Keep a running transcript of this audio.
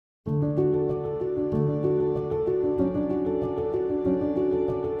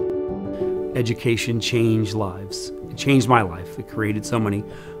education changed lives. It changed my life. It created so many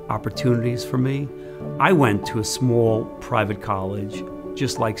opportunities for me. I went to a small private college,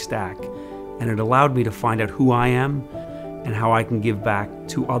 just like STAC, and it allowed me to find out who I am and how I can give back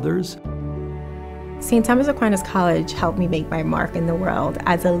to others. St. Thomas Aquinas College helped me make my mark in the world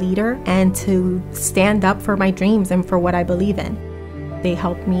as a leader and to stand up for my dreams and for what I believe in. They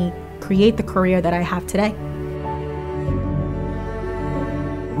helped me create the career that I have today.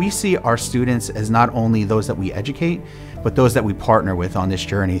 We see our students as not only those that we educate, but those that we partner with on this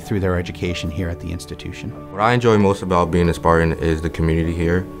journey through their education here at the institution. What I enjoy most about being a Spartan is the community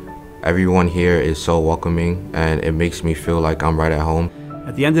here. Everyone here is so welcoming, and it makes me feel like I'm right at home.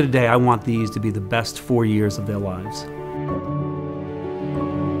 At the end of the day, I want these to be the best 4 years of their lives.